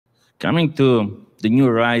Coming to the new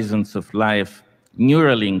horizons of life,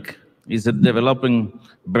 Neuralink is developing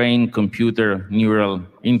brain-computer neural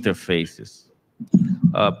interfaces.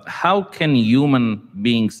 How can human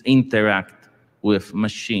beings interact with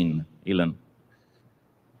machine, Ilan?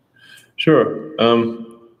 Sure.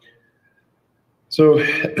 So,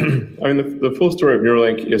 I mean, the full story of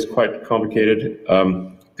Neuralink is quite complicated.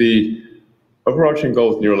 The overarching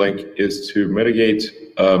goal with Neuralink is to mitigate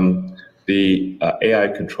the AI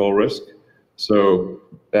control risk, so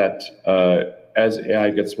that as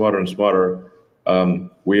AI gets smarter and smarter,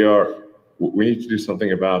 we need to do something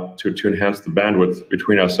to enhance the bandwidth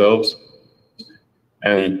between ourselves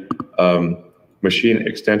and machine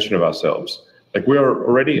extension of ourselves. Like, we are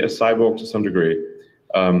already a cyborg to some degree,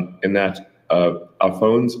 in that our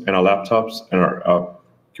phones and our laptops and our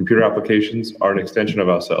computer applications are an extension of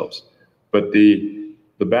ourselves. But the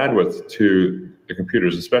bandwidth to the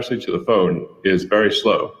computers, especially to the phone, is very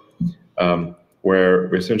slow, where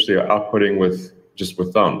we essentially are outputting with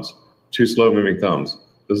thumbs, two slow-moving thumbs.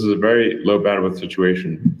 This is a very low bandwidth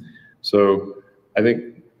situation. So I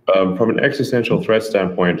think from an existential threat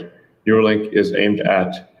standpoint, Neuralink is aimed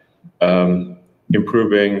at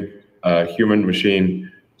improving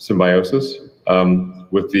human-machine symbiosis,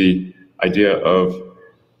 with the idea of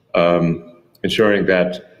ensuring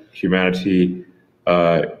that humanity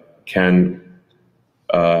can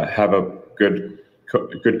have a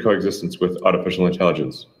good coexistence with artificial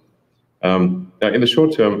intelligence. Now, in the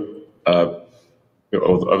short term,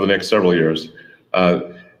 over the next several years,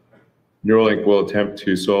 Neuralink will attempt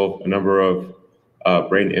to solve a number of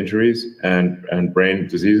brain injuries and brain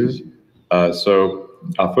diseases. So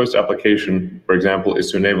our first application, for example,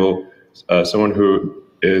 is to enable someone who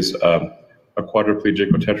is a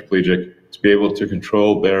quadriplegic or tetraplegic to be able to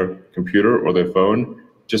control their computer or their phone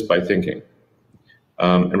just by thinking.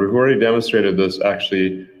 And we've already demonstrated this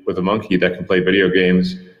actually with a monkey that can play video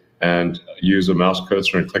games and use a mouse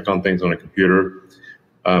cursor and click on things on a computer.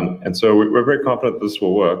 And so we're very confident this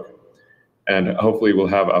will work. And hopefully we'll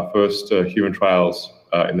have our first human trials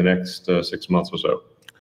in the next 6 months or so.